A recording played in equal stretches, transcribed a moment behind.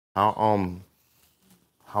How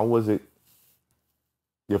was it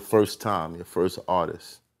your first time, your first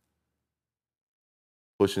artist?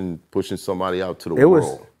 Pushing somebody out to the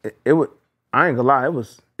world. It was I ain't gonna lie,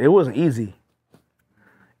 it wasn't easy.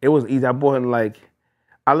 It wasn't easy. I bought him like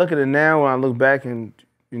I look at it now when I look back and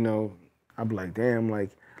you know, I be like, damn,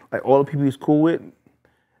 like all the people he's cool with,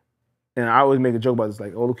 and I always make a joke about this,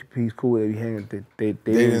 like all the people he's cool with, they be hanging, they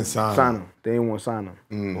didn't sign him. They didn't want to sign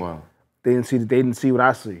him. Wow. They didn't see what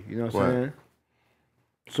I see. You know what I'm saying?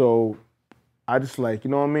 So I just like,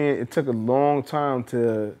 you know what I mean? It took a long time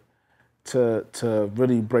to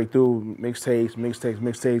really break through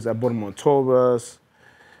mixtapes. I bought him on tour bus.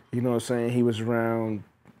 You know what I'm saying? He was around,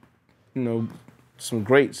 you know, some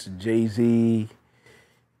greats, Jay-Z,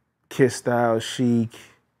 Kiss Style, Chic,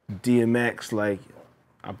 DMX, like,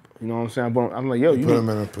 you know what I'm saying? I'm like, yo,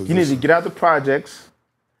 you need to get out the projects,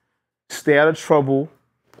 stay out of trouble,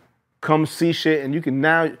 come see shit, and you can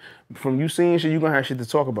now, from you seeing shit, you're gonna have shit to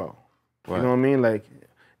talk about. Right. You know what I mean? Like,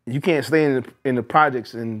 you can't stay in the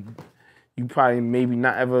projects and you probably maybe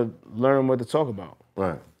not ever learn what to talk about.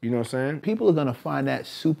 Right. You know what I'm saying? People are gonna find that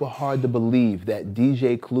super hard to believe that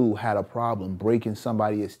DJ Clue had a problem breaking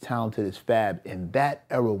somebody as talented as Fab in that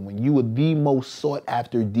era when you were the most sought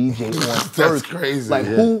after DJ on earth. That's crazy. Like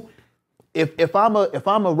who, if I'm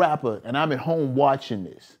a rapper and I'm at home watching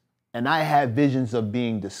this and I have visions of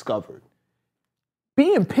being discovered,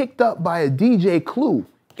 being picked up by a DJ Clue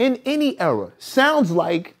in any era sounds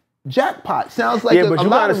like jackpot. Sounds like a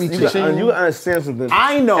lottery ticket. You understand something.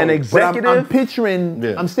 I know, an executive. but I'm picturing,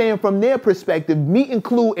 I'm saying from their perspective, meeting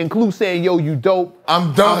Clue and Clue saying, yo, you dope.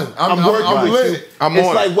 I'm done. I'm working with lit. you.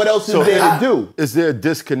 It's like, what else is there to do? Is there a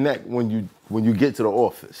disconnect when you get to the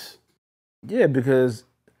office? Yeah, because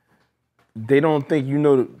they don't think you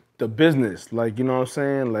know the business. Like, you know what I'm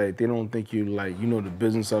saying? Like, they don't think you know the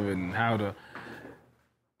business of it and how to.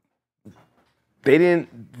 They didn't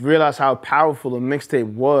realize how powerful a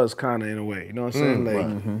mixtape was, kind of, in a way. You know what I'm saying?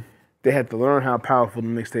 Like, they had to learn how powerful the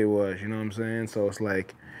mixtape was. You know what I'm saying? So it's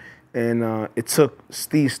like, and it took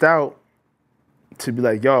Steve Stout to be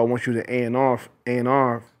like, yo, I want you to A&R. You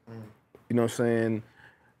know what I'm saying?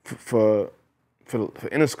 For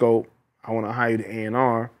Interscope, I want to hire you to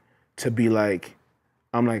A&R to be like,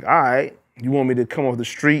 I'm like, all right, you want me to come off the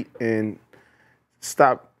street and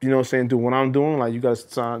stop, you know what I'm saying, do what I'm doing? Like, you gotta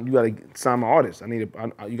sign my artist. You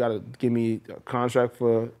gotta give me a contract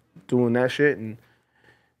for doing that shit and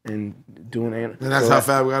doing it. And that's how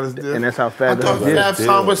Fab got his deal? And that's how Fab got his deal. I thought Fab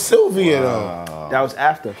signed with Sylvia, though. That was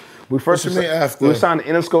after. We signed to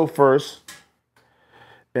Interscope first.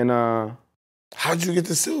 And how'd you get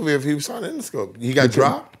to Sylvia if he was signed to Interscope? He got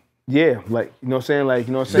dropped? Yeah, like, you know what I'm saying? Like,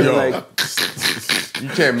 you know what I'm saying? Like, you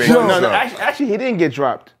can't make no, actually, he didn't get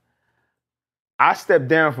dropped. I stepped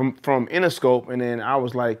down from Interscope, and then I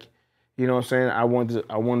was like, you know what I'm saying? I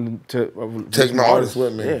wanted to take my artist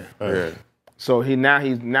with me. Yeah. Yeah. So he's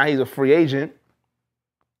a free agent,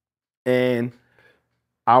 and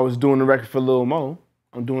I was doing the record for Lil Mo.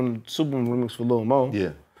 I'm doing Superman remix for Lil Mo.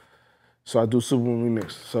 Yeah. So I do Superman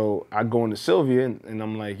remix. So I go into Sylvia, and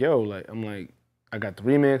I'm like, yo, I got the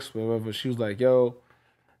remix, whatever. She was like, yo,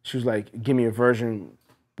 give me a version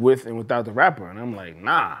with and without the rapper, and I'm like,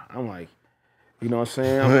 nah. I'm like, you know what I'm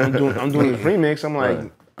saying? I'm doing this remix.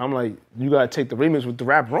 I'm like, you gotta take the remix with the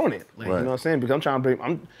rapper on it. Like, you know what I'm saying? Because I'm trying to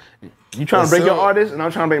bring, you trying to break your artist, and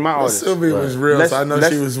I'm trying to break my artist. Sylvia was real, so I know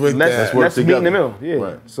she was with that. Let's meet in the middle. Yeah.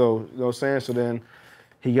 Right. So, you know what I'm saying? So then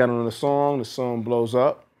he got on the song blows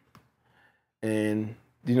up. And,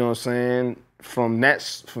 you know what I'm saying? From that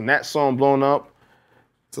song blowing up.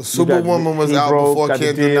 So Superwoman was out before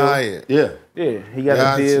Can't Deny It. Yeah. Yeah, he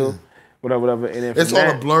got a deal. Whatever. And then it's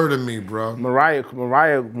all a blur to me, bro. Mariah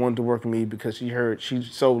wanted to work with me because she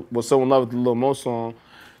was so in love with the Lil Mo song.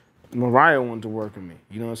 Mariah wanted to work with me.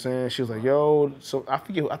 You know what I'm saying? She was like, yo, so I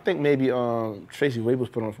think maybe Tracy Wade was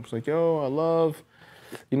put on. She was like, yo, I love,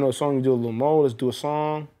 you know, a song you do with Lil Mo, let's do a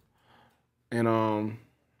song. And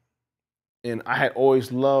I had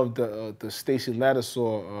always loved the Stacey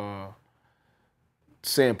Lattisaw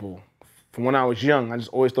sample. From when I was young, I just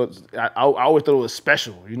always thought I always thought it was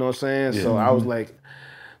special. You know what I'm saying? Yeah. So I was like,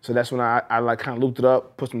 so that's when I like kind of looped it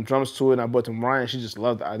up, put some drums to it, and I brought it to Mariah. She just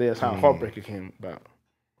loved the idea. That's how Heartbreaker came about.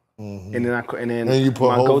 And then you put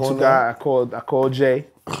my go-to guy, I called Jay.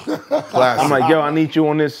 I'm like, yo, I need you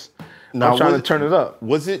on this. Now, I'm trying to turn it up.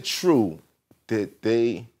 Was it true that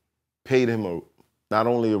they paid him not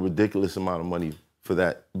only a ridiculous amount of money for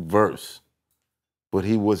that verse, but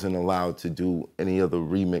he wasn't allowed to do any other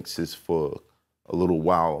remixes for a little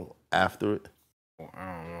while after it? I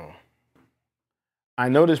don't know. I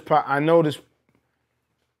know this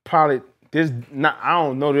probably there's not. I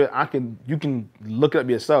don't know that you can look it up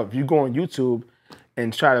yourself. If you go on YouTube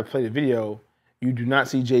and try to play the video, you do not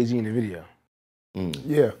see Jay-Z in the video.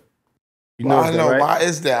 Yeah. You know I know. right? Why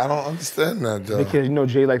is that? I don't understand that, though. Because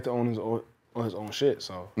Jay like to own his own shit.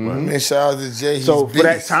 So Man, shout out to Jay. He's so for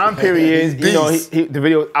that beast. time period, He's you know, beast. the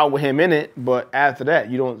video out with him in it. But after that,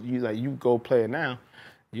 you go play it now,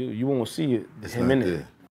 you won't see him in it.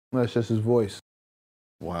 That's just his voice.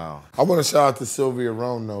 Wow. I want to shout out to Sylvia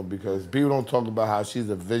Rome, though, because people don't talk about how she's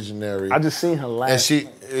a visionary. I just seen her last.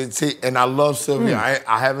 And I love Sylvia.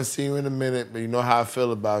 I haven't seen you in a minute, but you know how I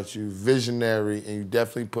feel about you. Visionary, and you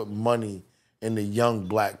definitely put money in the young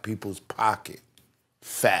black people's pocket.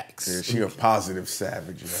 Facts. Yeah, she a positive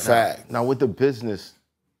savage. Fact. Now with the business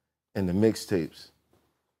and the mixtapes,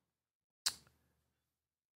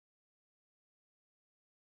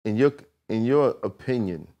 in your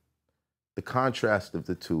opinion, the contrast of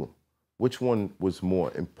the two, which one was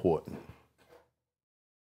more important?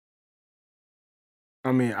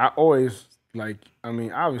 I mean, I always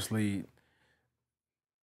obviously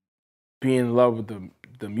being in love with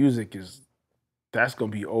the music that's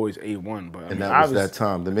gonna be always A1. But That was that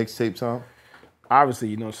time, the mixtape time? Obviously,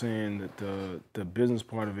 you know what I'm saying, that the business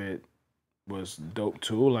part of it was dope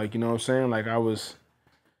too. Like, you know what I'm saying? Like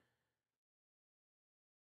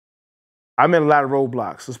I met a lot of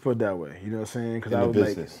roadblocks, let's put it that way. You know what I'm saying? Because I was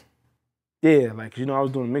business. like, I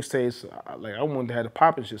was doing mixtapes. I wanted to have the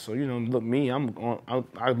pop and shit. So, look, me,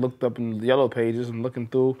 I looked up in the yellow pages and looking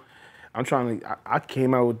through. I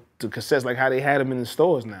came out with the cassettes like how they had them in the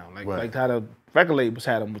stores now. Like how the record labels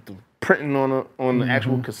had them with the printing on the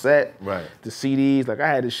actual cassette. Right. The CDs. Like I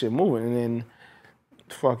had this shit moving. And then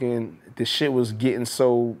fucking the shit was getting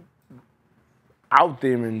so out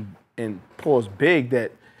there and pause big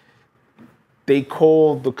that they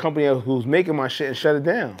called the company who was making my shit and shut it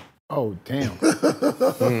down. Oh, damn.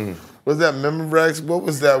 Was that Memorex? What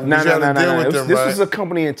was that? No. Them, This right? was a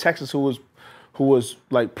company in Texas who was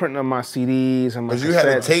like printing up my CDs and my Because you had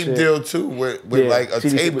a cassettes tape and shit. deal too with like a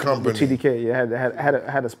tape with company. TDK, yeah,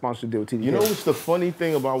 I had a sponsor deal with TDK. You know what's the funny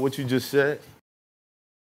thing about what you just said?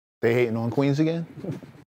 They hating on Queens again?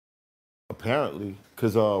 Apparently,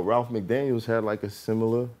 because Ralph McDaniels had like a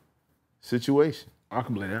similar situation. I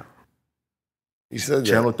can believe that. You said that.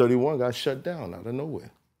 Channel 31 got shut down out of nowhere.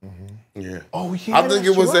 Yeah. Oh, yeah, I think it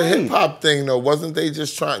that's was a right. hip hop thing though. Wasn't they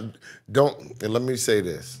just trying? And let me say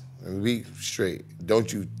this and be straight.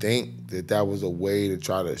 Don't you think that was a way to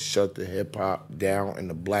try to shut the hip hop down and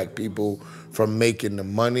the black people from making the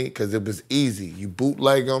money? Because it was easy. You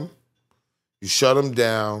bootleg them, you shut them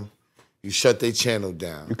down, you shut their channel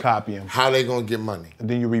down. You copy them. How they gonna get money? And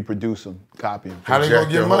then you reproduce them, copy them. How they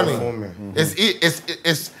gonna get money? Mm-hmm.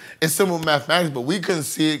 It's simple mathematics, but we couldn't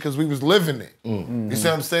see it because we was living it. You see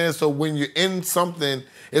what I'm saying? So when you're in something,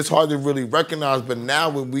 it's hard to really recognize. But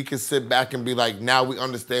now when we can sit back and be like, now we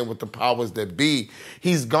understand what the powers that be.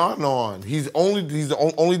 He's gone on. He's the only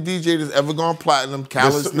DJ that's ever gone platinum.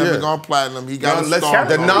 Khaled's never gone platinum. He got a star.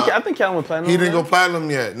 I think Khaled went platinum. He didn't go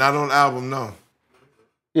platinum yet. Not on album, no.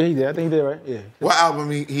 Yeah, he did. I think he did, right? Yeah. What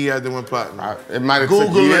album he had that went platinum? It might have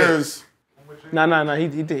Google took years. No. He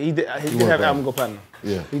did. He did have an album go platinum.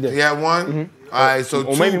 Yeah. He did. He had one? All right, so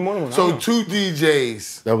Or maybe more than one. I So don't know. two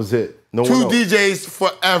DJs. That was it. No Two one else. DJs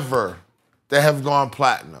forever that have gone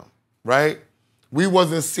platinum, right? We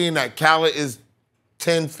wasn't seeing that. Khaled is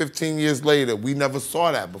 10, 15 years later. We never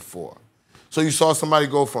saw that before. So you saw somebody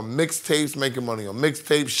go from mixtapes, making money on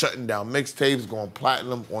mixtapes, shutting down mixtapes, going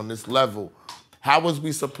platinum on this level. How was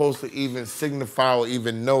we supposed to even signify or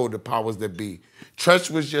even know the powers that be? Tretch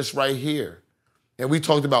was just right here. And we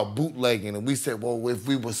talked about bootlegging, and we said, well, if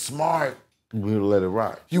we were smart, We would let it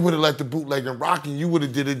rock. you would have let the bootlegging rock, and you would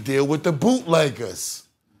have did a deal with the bootleggers.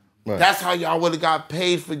 Right. That's how y'all would have got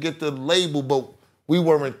paid for get the label, but we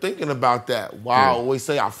weren't thinking about that. Why I always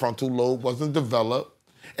say our frontal lobe wasn't developed,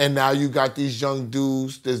 and now you got these young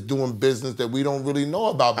dudes that's doing business that we don't really know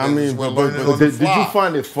about business. I mean, We're but learning on the did you fly.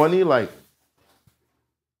 find it funny? Like,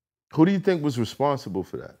 who do you think was responsible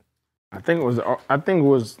for that? I think it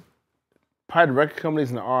was probably the record companies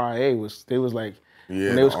and the RIA was like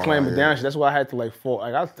when they was clamping down shit. That's why I had to like fall.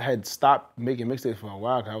 Like I had stopped making mixtapes for a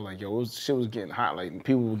while because I was like, yo, shit was getting hot. Like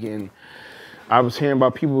people were getting. I was hearing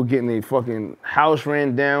about people getting their fucking house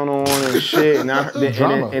ran down on and shit, and then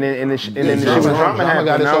the shit was drama happened.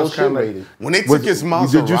 got And his I whole was shit kind of rated. When they took his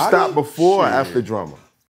Maserati, Did you stop before or after drama?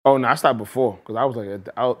 oh no, I stopped before because I was like,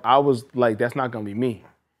 I was like, that's not gonna be me.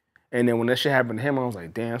 And then when that shit happened to him, I was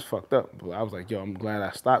like, damn, it's fucked up. But I was like, yo, I'm glad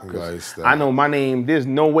I stopped Glad you because stopped. I know my name. There's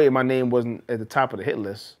no way my name wasn't at the top of the hit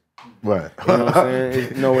list. Right. You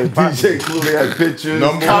know what I'm saying? It's DJ Clue, they had pictures,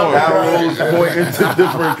 Number one. arrows pointing to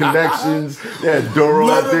different connections. They had Doro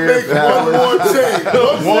out Let him there. make one more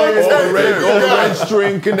tape. Red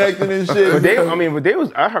string connected and shit. But they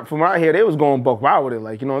was, I heard from what I hear, they was going buck wild with it.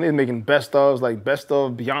 Like, you know, they was making best of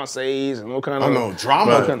Beyonce's and all kind of. I know,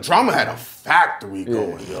 Drama had a factory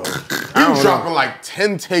going, yo. He was dropping like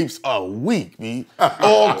 10 tapes a week, B.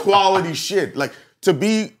 All quality shit. Like, to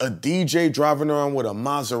be a DJ driving around with a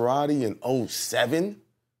Maserati in 07,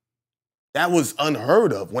 that was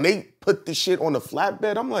unheard of. When they put the shit on the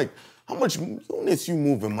flatbed, I'm like, how much units you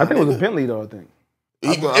moving, my I think it was a nigga? Bentley, though, I think.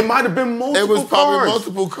 It might have been multiple It was probably cars.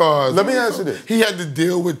 multiple cars. Let me answer this. He had to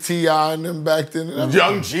deal with T.I. and them back then.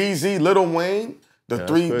 Young Jeezy, Lil Wayne, the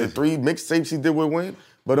three mixtapes he did with Wayne.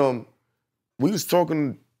 But we was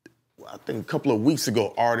talking, I think a couple of weeks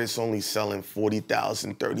ago, artists only selling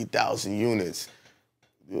 40,000, 30,000 units.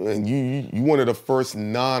 And you one of the first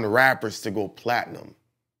non-rappers to go platinum.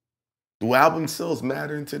 Do album sales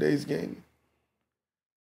matter in today's game?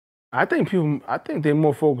 I think they're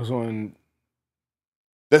more focused on.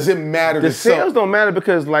 Does it matter? The sales don't matter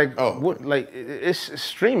because Oh. it's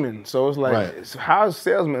streaming, so it's like Right. how's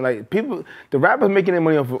salesman like people the rappers making their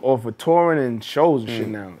money off of touring and shows and shit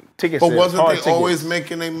now. Ticket But sales, wasn't hard they tickets. always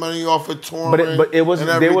making their money off of touring? But it wasn't.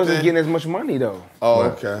 and They wasn't everything? getting as much money though. Oh,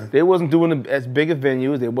 okay. They wasn't doing as big of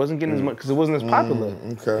venues. They wasn't getting as much because it wasn't as popular.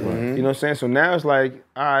 Okay. You know what I'm saying? So now it's like,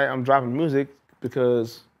 all right, I'm dropping music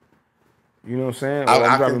because, you know what I'm saying? Or I'm I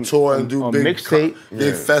can dropping tour and do a big mixtape.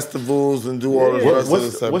 festivals and do all the rest of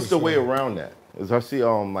the stuff. What's the way around that? As I see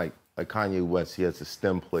like Kanye West, he has a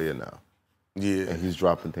STEM player now. Yeah. And he's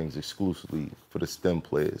dropping things exclusively for the STEM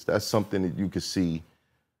players. That's something that you could see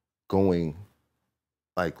going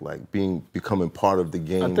becoming part of the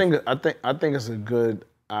game. I think it's a good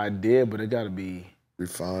idea, but it got to be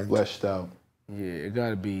refined. Fleshed out. yeah, it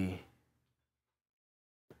got to be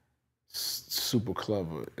super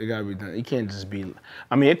clever. It got to be done. It can't just be.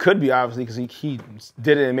 I mean, it could be obviously because he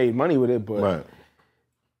did it and made money with it, but right.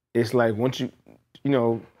 it's like once you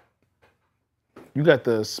know, you got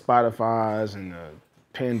the Spotify's and the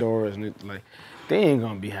Pandora's and they ain't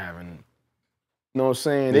gonna be having. You know what I'm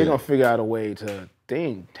saying? They're gonna figure out a way to. They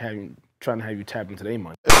ain't trying to have you tap into their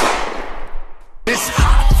money. It's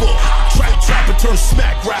Hoffa, trapper turn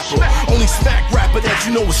smack rapper. Only smack rapper that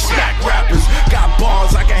you know is smack rappers. Got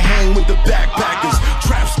bars, I can hang with the backpackers.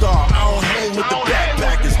 Trap star, I don't hang with the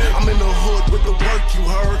backpackers. I'm in the hood with the work you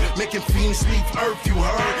heard. Making fiends leave earth you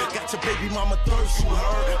heard. Got your baby mama thirst you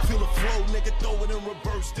heard. Feel the flow, nigga, throw it in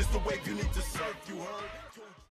reverse. This the wave you need to surf you heard.